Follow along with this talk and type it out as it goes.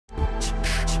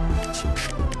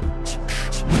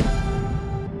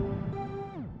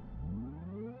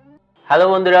Hello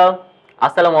বন্ধুরা,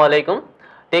 আসসালামু আলাইকুম।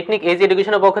 টেকনিক এজি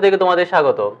এডুকেশনের পক্ষ থেকে তোমাদের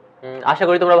স্বাগত। আশা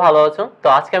করি তোমরা ভালো আছো। তো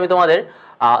আজকে আমি তোমাদের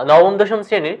নবম দশম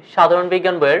শ্রেণীর সাধারণ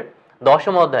বিজ্ঞান বইয়ের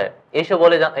দশম অধ্যায়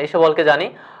এসো বলকে জানি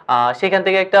সেখান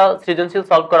থেকে একটা সৃজনশীল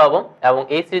সলভ করাবো এবং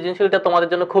এই সৃজনশীলটা তোমাদের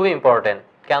জন্য খুবই ইম্পর্টেন্ট।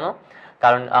 কেন?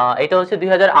 কারণ এটা হচ্ছে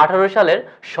 2018 সালের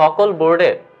সকল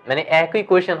বোর্ডে মানে একই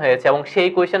কোয়েশ্চেন হয়েছে এবং সেই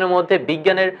কোয়েশ্চেনের মধ্যে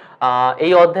বিজ্ঞানের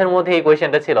এই অধ্যায়ের মধ্যে এই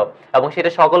কোয়েশ্চেনটা ছিল এবং সেটা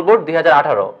সকল বোর্ড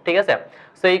 2018। ঠিক আছে,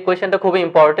 সো এই কোয়েশ্চেনটা খুবই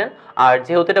ইম্পর্টেন্ট। আর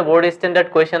যেহেতু এটা বোর্ড স্ট্যান্ডার্ড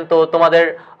কোয়েশ্চেন, তো তোমাদের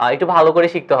একটু ভালো করে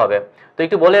শিখতে হবে। তো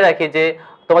একটু বলে রাখি যে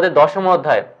তোমাদের দশম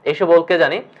অধ্যায় এসব বলকে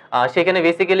জানি সেখানে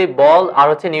বেসিক্যালি বল আর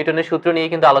হচ্ছে নিউটনের সূত্র নিয়ে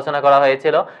কিন্তু আলোচনা করা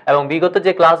হয়েছিল এবং বিগত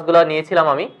যে ক্লাসগুলো নিয়েছিলাম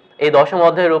আমি এই দশম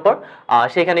অধ্যায়ের উপর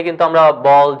সেখানে কিন্তু আমরা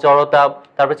বল, জড়তা,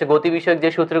 তারপর হচ্ছে গতি বিষয়ক যে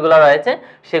সূত্রগুলো রয়েছে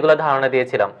সেগুলো ধারণা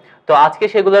দিয়েছিলাম। তো আজকে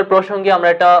সেগুলোর প্রসঙ্গে আমরা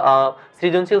একটা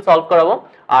সৃজনশীল সলভ করাবো।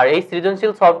 আর এই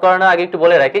সৃজনশীল সলভ করানোর আগে একটু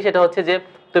বলে রাখি, সেটা হচ্ছে যে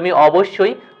তুমি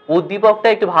অবশ্যই উদ্দীপকটা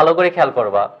একটু ভালো করে খেয়াল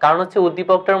করবা, কারণ হচ্ছে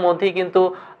উদ্দীপকটার মধ্যেই কিন্তু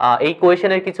এই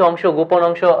কোয়েশনের কিছু অংশ, গোপন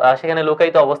অংশ সেখানে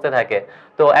লুকায়িত অবস্থায় থাকে।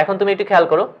 তো এখন তুমি একটু খেয়াল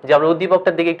করো যে আমরা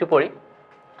উদ্দীপকটার দিকে একটু পড়ি।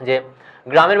 যে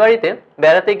গ্রামের বাড়িতে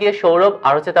বেড়াতে গিয়ে সৌরভ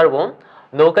আর হচ্ছে তার বোন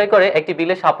নৌকায় করে একটি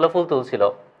বিলে শাপলা ফুল তুলছিল।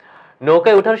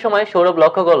 নৌকায় ওঠার সময় সৌরভ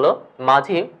লক্ষ্য করলো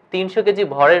মাঝি 300 কেজি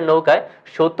ভরের নৌকায়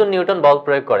 70 নিউটন বল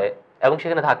প্রয়োগ করে এবং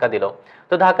সেখানে ধাক্কা দিল।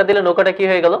 তো ধাক্কা দিলে নৌকাটা কি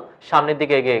হয়ে গেল? সামনের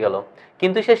দিকে এগিয়ে গেল,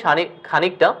 কিন্তু সে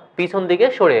খানিকটা পিছন দিকে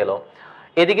সরে এলো।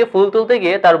 এদিকে ফুল তুলতে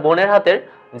গিয়ে তার বোনের হাতের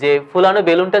যে ফুলানো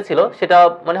বেলুনটা ছিল সেটা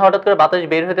মানে হঠাৎ করে বাতাস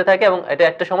বের হতে থাকে এবং এটা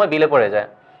একটা সময় বিলে পড়ে যায়।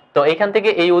 তো এখান থেকে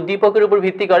এই উদ্দীপকের উপর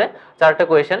ভিত্তি করে চারটা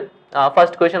কোয়েশ্চেন।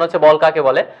 ফার্স্ট কোয়েশ্চেন হচ্ছে বল কাকে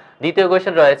বলে, দ্বিতীয়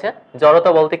কোয়েশ্চেন রয়েছে জড়তা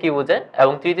বলতে কি বোঝায়,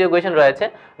 এবং তৃতীয় কোয়েশ্চেন রয়েছে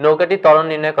নৌকাটির ত্বরণ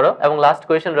নির্ণয় করো, এবং লাস্ট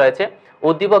কোয়েশ্চেন রয়েছে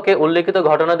উদ্দীপকে উল্লেখিত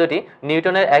ঘটনা দুটি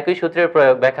নিউটনের একই সূত্রের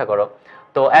প্রয়োগ ব্যাখ্যা করো।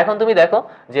 তো এখন তুমি দেখো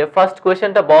যে ফার্স্ট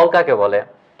কোয়েশ্চেনটা বল কাকে বলে।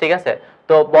 ঠিক আছে,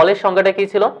 তো বলের সংজ্ঞাটা কি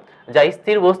ছিল? যা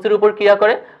স্থির বস্তুর উপর ক্রিয়া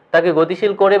করে তাকে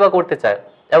গতিশীল করে বা করতে চায়,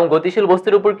 এবং গতিশীল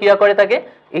বস্তুর উপর ক্রিয়া করে তাকে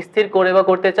স্থির করে বা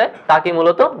করতে চায়, তাকে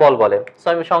মূলত বল বলে। সো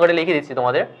আমি সংজ্ঞাটা লিখে দিচ্ছি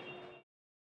তোমাদের।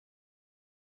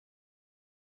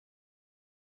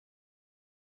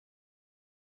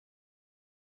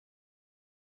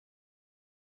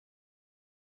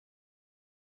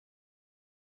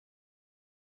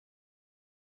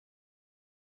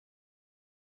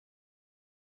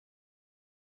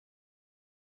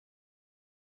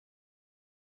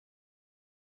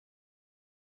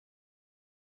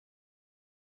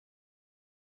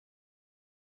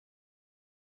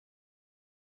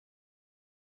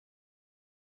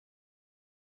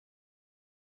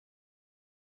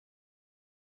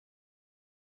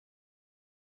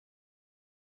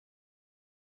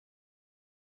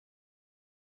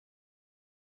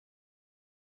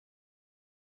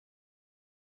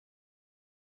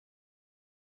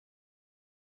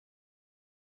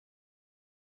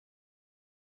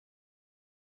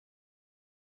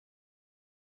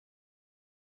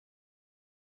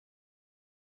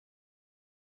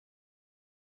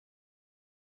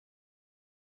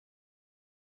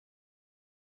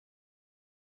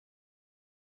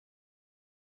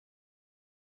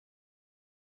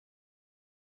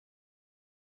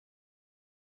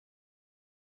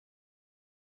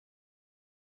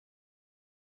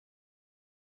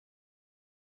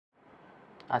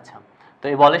 আচ্ছা, তো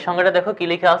এই বলের সংজ্ঞাটা দেখো কি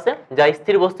লেখা আছে। যা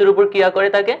স্থির বস্তুর উপর ক্রিয়া করে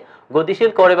তাকে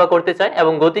গতিশীল করে বা করতে চায়,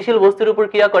 এবং গতিশীল বস্তুর উপর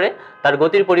ক্রিয়া করে তার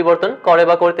গতির পরিবর্তন করে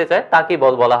বা করতে চায়, তাকেই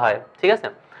বল বলা হয়। ঠিক আছে,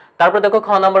 তারপর দেখো খ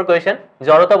নাম্বার কোয়েশ্চেন,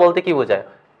 জড়তা বলতে কি বোঝায়।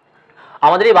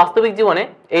 আমাদের এই বাস্তবিক জীবনে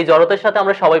এই জড়তার সাথে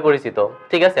আমরা সবাই পরিচিত।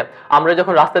 ঠিক আছে, আমরা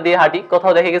যখন রাস্তা দিয়ে হাঁটি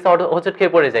কোথাও দেখে গেছে হোঁচট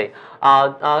খেয়ে পড়ে যাই।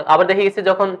 আবার দেখে গেছে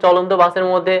যখন চলন্ত বাসের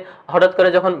মধ্যে হঠাৎ করে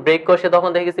যখন ব্রেক কষে তখন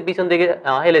দেখে গেছে পিছন দিকে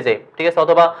হেলে যায়। ঠিক আছে,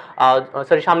 অথবা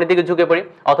সরি সামনের দিকে ঝুঁকে পড়ি,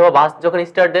 অথবা বাস যখন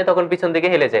স্টার্ট দেয় তখন পিছন দিকে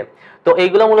হেলে যায়। তো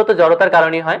এইগুলো মূলত জড়তার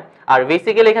কারণেই হয়। আর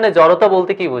বেসিক্যালি এখানে জড়তা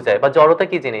বলতে কি বোঝায় বা জড়তা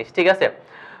কি জিনিস, ঠিক আছে।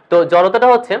 তো জড়তাটা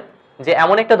হচ্ছে যে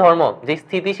এমন একটা ধর্ম যে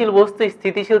স্থিতিশীল বস্তু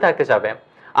স্থিতিশীল থাকতে চাবে,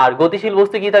 আর গতিশীল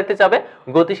বস্তু কি থাকতে চাবে?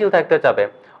 গতিশীল থাকতে চাবে।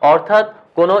 অর্থাৎ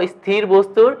কোনো স্থির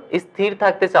বস্তুর স্থির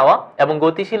থাকতে চাওয়া এবং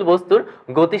গতিশীল বস্তুর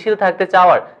গতিশীল থাকতে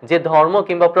চাওয়ার যে ধর্ম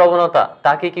কিংবা প্রবণতা,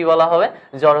 তাকে কি বলা হবে?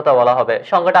 জড়তা বলা হবে।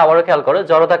 সংজ্ঞাটা আবারও খেয়াল করো,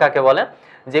 জড়তা কাকে বলে?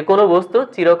 যে কোনো বস্তু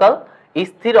চিরকাল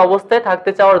স্থির অবস্থায়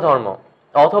থাকতে চাওয়ার ধর্ম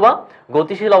অথবা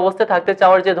গতিশীল অবস্থায় থাকতে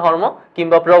চাওয়ার যে ধর্ম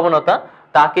কিংবা প্রবণতা,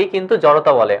 তাকেই কিন্তু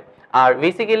জড়তা বলে। আর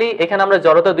বেসিক্যালি এখানে আমরা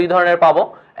জড়তা দুই ধরনের পাবো,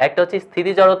 একটা হচ্ছে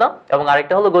স্থিতি জড়তা এবং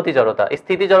আরেকটা হলো গতি জড়তা।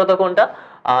 স্থিতি জড়তা কোনটা?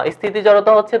 স্থিতি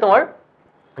জড়তা হচ্ছে তোমার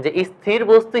যে স্থির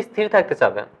বস্তু স্থির থাকতে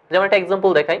চাবে। যেমন একটা এক্সাম্পল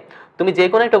দেখাই, তুমি যে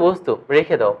কোনো একটা বস্তু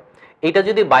রেখে দাও, এটা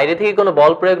যদি বাইরে থেকে কোনো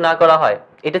বল প্রয়োগ না করা হয়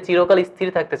এটা চিরকাল স্থির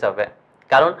থাকতে চাবে।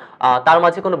 কারণ তার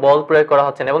মাঝে কোনো বল প্রয়োগ করা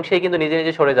হচ্ছে না এবং সে কিন্তু নিজে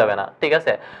নিজে সরে যাবে না, ঠিক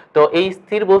আছে। তো এই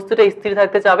স্থির বস্তুটা স্থির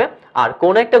থাকতে চাবে, আর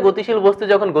কোন একটা গতিশীল বস্তু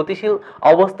যখন গতিশীল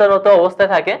অবস্থারত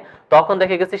অবস্থায় থাকে তখন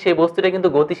দেখা গেছে সেই বস্তুটা কিন্তু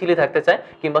গতিশীলই থাকতে চায়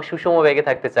কিংবা সুষম বেগে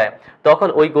থাকতে চায়। তখন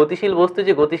ওই গতিশীল বস্তু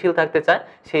যে গতিশীল থাকতে চায়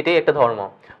সেটাই একটা ধর্ম।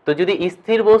 তো যদি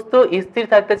স্থির বস্তু স্থির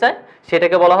থাকতে চায়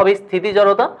সেটাকে বলা হবে স্থিতি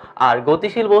জড়তা, আর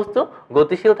গতিশীল বস্তু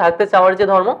গতিশীল থাকতে চাওয়ার যে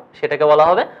ধর্ম সেটাকে বলা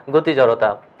হবে গতি জড়তা।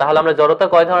 তাহলে আমরা জড়তা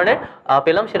কয় ধরনের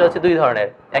পেলাম, সেটা হচ্ছে দুই ধরনের,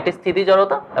 একটি স্থিতি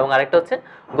জড়তা এবং আরেকটা হচ্ছে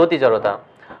গতি জড়তা।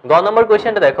 গ নম্বর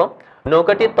কোয়েশ্চেনটা দেখো,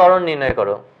 নৌকাটির ত্বরণ নির্ণয়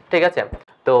করো, ঠিক আছে।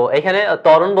 তো এখানে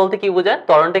ত্বরণ বলতে কি বোঝায়,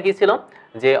 ত্বরণটা কি ছিল,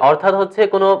 যে অর্থাৎ হচ্ছে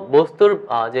কোনো বস্তুর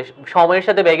যে সময়ের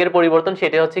সাথে বেগের পরিবর্তন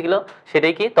সেটাই হচ্ছে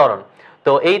সেটাই কি ত্বরণ।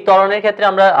 তো এই ত্বরণের ক্ষেত্রে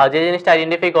আমরা যে জিনিসটা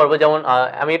আইডেন্টিফাই করবো, যেমন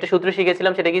আমি একটা সূত্র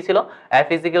শিখেছিলাম, সেটা কি ছিল, F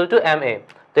 = ma।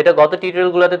 তো এটা গত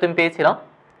টিউটোরিয়ালগুলোতে তুমি পেয়েছিলাম,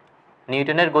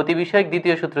 নিউটনের গতি বিষয়ক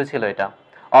দ্বিতীয় সূত্র ছিল এটা।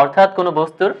 অর্থাৎ কোনো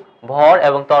বস্তুর ভর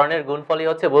এবং ত্বরণের গুণফলই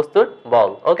হচ্ছে বস্তুর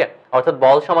বল। ওকে, অর্থাৎ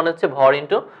বল সমান হচ্ছে ভর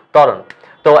ইনটু ত্বরণ।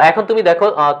 তো এখন তুমি দেখো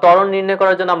ত্বরণ নির্ণয়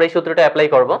করার জন্য আমরা এই সূত্রটা অ্যাপ্লাই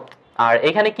করব। আর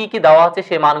এখানে কি কি দেওয়া আছে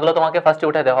সেই মানগুলো তোমাকে ফার্স্টে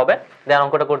উঠাতে হবে, দেন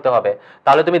অঙ্কটা করতে হবে।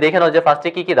 তাহলে তুমি দেখে নাও যে ফার্স্টে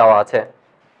কি কি দেওয়া আছে।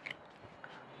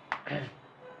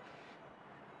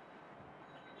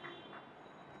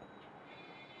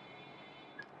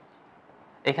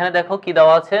 এখানে দেখো কি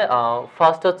দেওয়া আছে,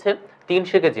 ফার্স্ট হচ্ছে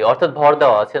 300 কেজি, অর্থাৎ ভর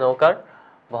দেওয়া আছে, নৌকার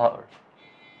ভর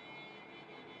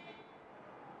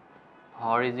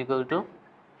ভর ইজ ইকুয়াল টু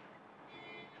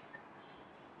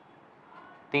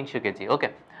 300 কেজি। ওকে,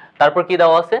 তারপর কি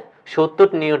দেওয়া আছে, 70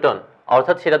 নিউটন,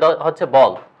 অর্থাৎ সেটা হচ্ছে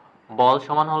বল, বল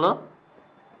সমান হলো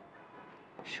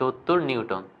 70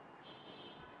 নিউটন।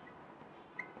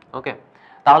 ওকে,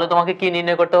 তাহলে তোমাকে কি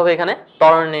নির্ণয় করতে হবে, এখানে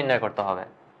ত্বরণ নির্ণয় করতে হবে,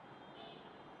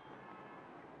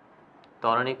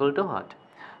 ত্বরণ ইকুয়াল টু হোয়াট।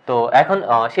 তো এখন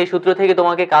সেই সূত্র থেকে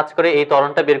তোমাকে কাজ করে এই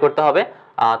ত্বরণটা বের করতে হবে।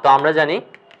 তো আমরা জানি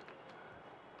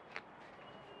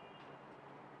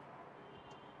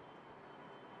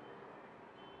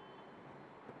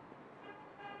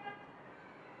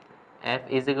F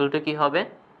ইজ ইকুয়াল টু কি হবে,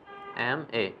 ma।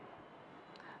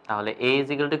 তাহলে a ইজ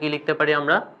ইকুয়াল টু কি লিখতে পারি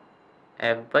আমরা,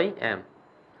 F/m।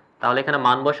 তাহলে এখানে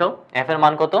মান বসাও, F এর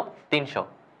মান কত, 300,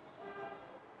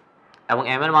 এবং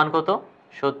m এর মান কত,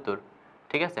 70,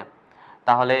 ঠিক আছে।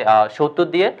 তাহলে 70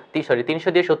 দিয়ে 300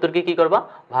 দিয়ে 70 কে কি করবা,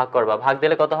 ভাগ করবা, ভাগ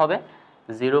দিলে কত হবে,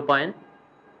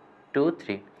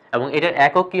 0.23। এবং এটার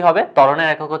একক কি হবে, ত্বরণের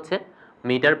একক হচ্ছে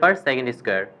মিটার পার সেকেন্ড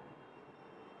স্কয়ার।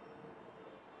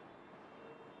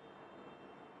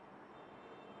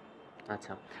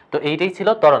 আচ্ছা, তো এইটাই ছিল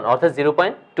ত্বরণ, অর্থাৎ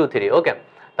 0.23। ওকে,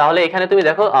 তাহলে এখানে তুমি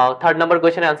দেখো থার্ড নাম্বার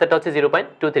কোয়েশ্চেনের অ্যান্সারটা হচ্ছে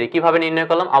 0.23। কিভাবে নির্ণয়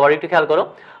করলাম আবার একটু খেয়াল করো।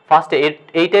 ফার্স্টে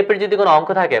এই টাইপের যদি কোনো অঙ্ক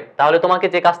থাকে তাহলে তোমাকে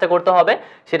যে কাজটা করতে হবে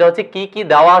সেটা হচ্ছে কি কি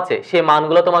দেওয়া আছে সেই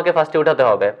মানগুলো তোমাকে ফার্স্টে উঠাতে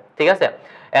হবে, ঠিক আছে।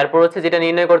 এরপর হচ্ছে যেটা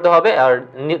নির্ণয় করতে হবে, আর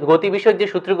গতি বিষয়ক যে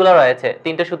সূত্রগুলো রয়েছে,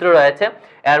 তিনটা সূত্র রয়েছে,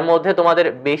 এর মধ্যে তোমাদের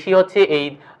বেশি হচ্ছে এই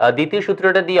দ্বিতীয়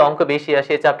সূত্রটা দিয়ে অঙ্ক বেশি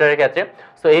আসে চ্যাপ্টারের ক্ষেত্রে।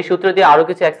 সো এই সূত্র দিয়ে আরো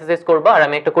কিছু এক্সারসাইজ করবা, আর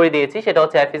আমি একটা করে দিয়েছি, সেটা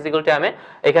হচ্ছে F = ma।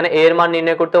 এখানে a এর মান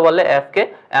নির্ণয় করতে বললে F কে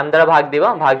m দ্বারা ভাগ দিবা,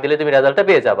 ভাগ দিলে তুমি রেজাল্টটা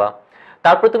পেয়ে যাবা।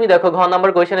 তারপর তুমি দেখো ঘ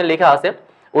নাম্বার কোয়েশ্চেনে লেখা আছে,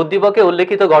 উদ্দীপকে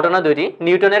উল্লেখিত ঘটনা দুটি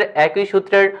নিউটনের একই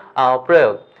সূত্রের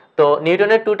প্রয়োগ। তো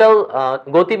নিউটনের টোটাল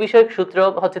গতি বিষয়ক সূত্র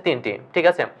হচ্ছে 3টি, ঠিক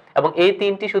আছে। এবং এই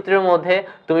 3টি সূত্রের মধ্যে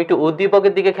তুমি একটু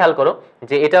উদ্দীপকের দিকে খেয়াল করো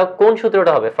যে এটা কোন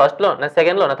সূত্রটা হবে, ফার্স্ট ল না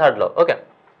সেকেন্ড ল না থার্ড ল। ওকে,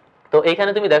 তো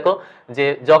এইখানে তুমি দেখো যে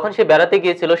যখন সে বেড়াতে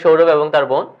গিয়েছিল সৌরভ এবং তার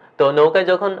বোন, তো নৌকায়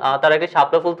যখন তারা একটি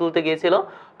শাপলা ফুল তুলতে গিয়েছিল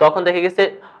তখন দেখে গেছে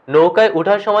নৌকায়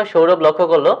ওঠার সময় সৌরভ লক্ষ্য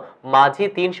করলো মাঝি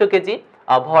 300 কেজি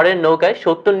ভরের নৌকায়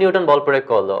 70 নিউটন বল প্রয়োগ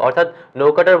করলো, অর্থাৎ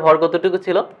নৌকাটার ভর কতটুকু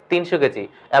ছিল, 300 কেজি,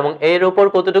 এবং এর উপর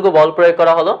কতটুকু বল প্রয়োগ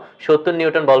করা হলো, 70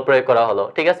 নিউটন বল প্রয়োগ করা হলো,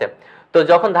 ঠিক আছে। তো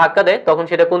যখন ধাক্কা দেয় তখন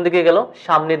সেটা কোন দিকে গেল,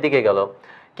 সামনের দিকে গেল।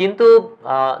 কিন্তু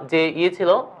যে ছিল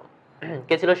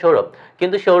কে ছিল, সৌরভ।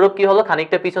 কিন্তু সৌরভ কি হলো,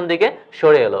 খানিকটা পিছন দিকে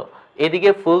সরে এলো। এদিকে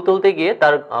ফুল তুলতে গিয়ে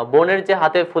তার বোনের যে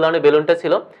হাতে ফুলানো বেলুনটা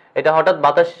ছিল এটা হঠাৎ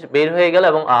বাতাস বের হয়ে গেল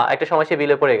এবং একটা সময় সে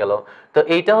বিলে পড়ে গেল। তো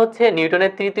এইটা হচ্ছে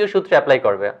নিউটনের তৃতীয় সূত্রে অ্যাপ্লাই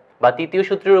করবে, বা তৃতীয়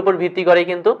সূত্রের উপর ভিত্তি করে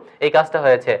কিন্তু এই কাজটা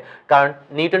হয়েছে। কারণ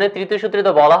নিউটনের তৃতীয় সূত্রে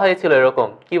তো বলা হয়েছিল এরকম,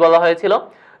 কি বলা হয়েছিল,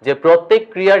 যে প্রত্যেক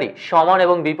ক্রিয়ারই সমান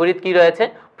এবং বিপরীত কি রয়েছে,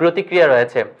 প্রতিক্রিয়া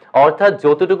রয়েছে। অর্থাৎ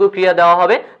যতটুকু ক্রিয়া দেওয়া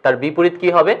হবে তার বিপরীত কি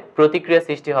হবে, প্রতিক্রিয়া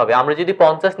সৃষ্টি হবে। আমরা যদি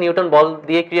 50 নিউটন বল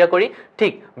দিয়ে ক্রিয়া করি,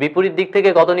 ঠিক বিপরীত দিক থেকে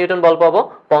কত নিউটন বল পাবো,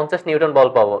 50 নিউটন বল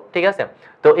পাবো, ঠিক আছে।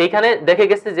 তো এইখানে দেখে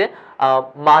গেছে যে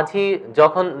মাঝি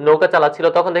যখন নৌকা চালাচ্ছিল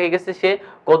তখন দেখে গেছে সে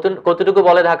কতটুকু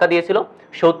বলে ধাক্কা দিয়েছিল,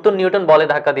 70 নিউটন বলে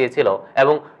ধাক্কা দিয়েছিল,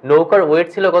 এবং নৌকার ওয়েট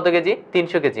ছিল কত কেজি,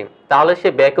 300 কেজি। তাহলে সে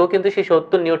ব্যাকেও কিন্তু সে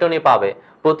 70 নিউটনই পাবে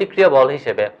প্রতিক্রিয়া বল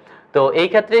হিসেবে। তো এই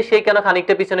ক্ষেত্রে সে কেন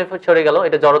খানিকটা পিছনে সরে গেল,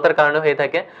 এটা জড়তার কারণে হয়ে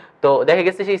থাকে। তো দেখা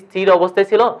গেছে সে স্থির অবস্থায়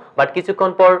ছিল, বাট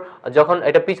কিছুক্ষণ পর যখন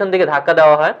এটা পিছন দিকে ধাক্কা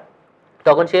দেওয়া হয়,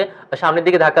 তখন সে সামনের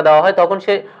দিকে ধাক্কা দেওয়া হয়, তখন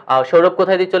সে সৌরভ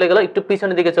কোথায় দিয়ে চলে গেল, একটু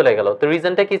পিছনের দিকে চলে গেল। তো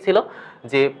রিজনটা কি ছিল,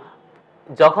 যে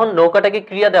যখন নৌকাটাকে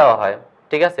ক্রিয়া দেওয়া হয়,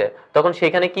 ঠিক আছে, তখন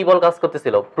সেখানে কি বল কাজ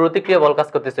করতেছিল, প্রতিক্রিয়া বল কাজ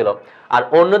করতেছিল। আর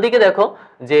অন্যদিকে দেখো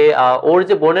যে ওর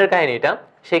যে বোনের কাহিনীটা,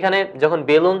 সেখানে যখন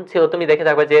বেলুন ছিল, তুমি দেখে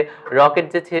থাকবে যে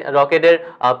রকেটের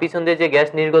পিছন দিয়ে যে গ্যাস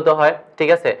নির্গত হয়, ঠিক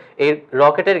আছে, এই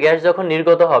রকেটের গ্যাস যখন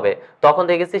নির্গত হবে, তখন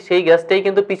দেখেছি সেই গ্যাসটাই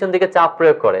কিন্তু পিছন দিকে চাপ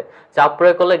প্রয়োগ করে। চাপ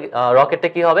প্রয়োগ করলে রকেটটা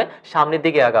কি হবে, সামনের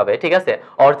দিকে আগাবে, ঠিক আছে।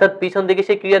 অর্থাৎ পিছন দিকে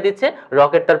সে ক্রিয়া দিচ্ছে,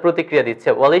 রকেট তার প্রতিক্রিয়া দিচ্ছে,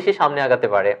 বলেই সে সামনে আগাতে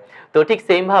পারে। তো ঠিক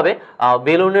সেম ভাবে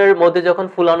বেলুনের মধ্যে যখন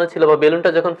ফুলানো ছিল, বা বেলুনটা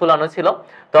যখন ফুলানো ছিল,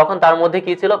 তখন তার মধ্যে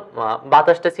কি ছিল,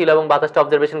 বাতাসটা ছিল, এবং বাতাসটা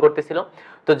অবজারভেশন করতেছিল।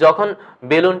 তো যখন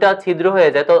বেলুনটা ছিদ্র হয়ে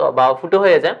যায়, তো বা ফুটো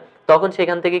হয়ে যায়, তখন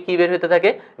সেখান থেকে কি বের হতে থাকে,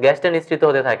 গ্যাসটা নিঃসৃত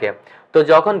হতে থাকে। তো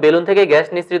যখন বেলুন থেকে গ্যাস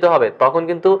নিঃসৃত হবে, তখন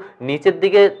কিন্তু নিচের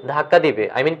দিকে ধাক্কা দিবে,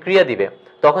 আই মিন ক্রিয়া দিবে,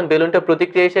 তখন বেলুনটা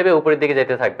প্রতিক্রিয়া হিসেবে উপরের দিকে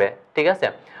যেতে থাকবে, ঠিক আছে।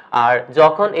 আর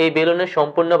যখন এই বেলুনের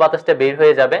সম্পূর্ণ বাতাসটা বের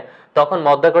হয়ে যাবে, তখন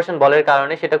মাধ্যাকর্ষণ বলের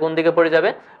কারণে সেটা কোন দিকে পড়ে যাবে,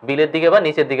 বিলের দিকে বা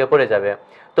নিচের দিকে পড়ে যাবে।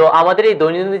 তো আমাদের এই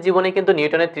দৈনন্দিন জীবনে কিন্তু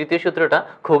নিউটনের তৃতীয় সূত্রটা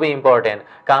খুবই ইম্পর্টেন্ট,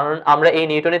 কারণ আমরা এই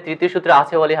নিউটনের তৃতীয় সূত্র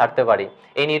আছে বলে হাঁটতে পারি।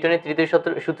 এই নিউটনের তৃতীয়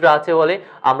সূত্র আছে বলে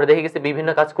আমরা দেখে গেছি বিভিন্ন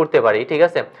কাজ করতে পারি, ঠিক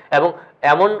আছে। এবং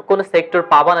এমন কোন সেক্টর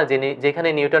পাবা না যেখানে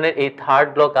নিউটনের এই থার্ড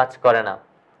ল কাজ করে না।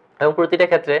 এবং প্রতিটা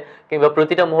ক্ষেত্রে কিংবা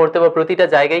প্রতিটা মুহূর্তে বা প্রতিটা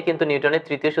জায়গায় কিন্তু নিউটনের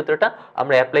তৃতীয় সূত্রটা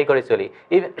আমরা অ্যাপ্লাই করে চলি।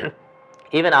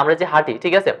 ইভেন আমরা যে হাঁটি,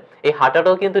 ঠিক আছে, এই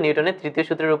হাঁটাটাও কিন্তু নিউটনের তৃতীয়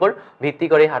সূত্রের উপর ভিত্তি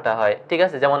করে হাঁটা হয়, ঠিক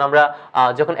আছে। যেমন আমরা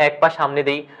যখন এক পা সামনে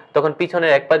দিই, তখন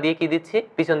পিছনের এক পা দিয়ে কি দিচ্ছি,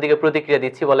 পিছন দিকে প্রতিক্রিয়া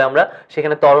দিচ্ছি, বলে আমরা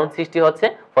সেখানে ত্বরণ সৃষ্টি হচ্ছে,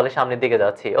 ফলে সামনের দিকে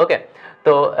যাচ্ছি। ওকে,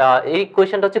 তো এই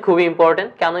কোয়েশ্চেনটা হচ্ছে খুবই ইম্পর্টেন্ট।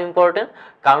 কেন ইম্পর্টেন্ট,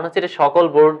 কারণ হচ্ছে এটা সকল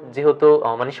বোর্ড যেহেতু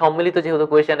মানে সম্মিলিত যেহেতু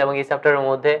কোয়েশ্চেন, এবং এই চ্যাপ্টারের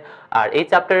মধ্যে, আর এই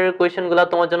চ্যাপ্টারের কোয়েশ্চেনগুলো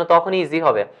তোমার জন্য তখনই ইজি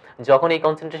হবে যখন এই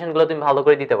কনসেন্ট্রেশনগুলো তুমি ভালো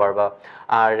করে দিতে পারবা।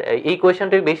 আর এই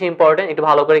কোয়েশ্চেনটা বেশি ইম্পর্টেন্ট, একটু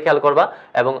ভালো করে খেয়াল করবা,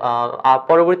 এবং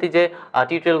পরবর্তী যে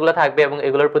টিউটোরিয়ালগুলো থাকবে এবং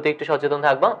এগুলোর প্রতি একটু সচেতন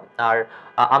থাকবা। আর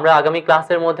আমরা আগামী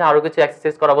ক্লাসের মধ্যে আরো কিছু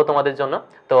এক্সারসাইজ করাবো তোমাদের জন্য।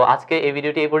 তো আজকে এই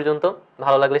ভিডিওটি এই পর্যন্ত,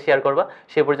 ভালো লাগলে শেয়ার করবা।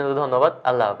 সে পর্যন্ত ধন্যবাদ,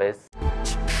 আল্লাহ হাফেজ।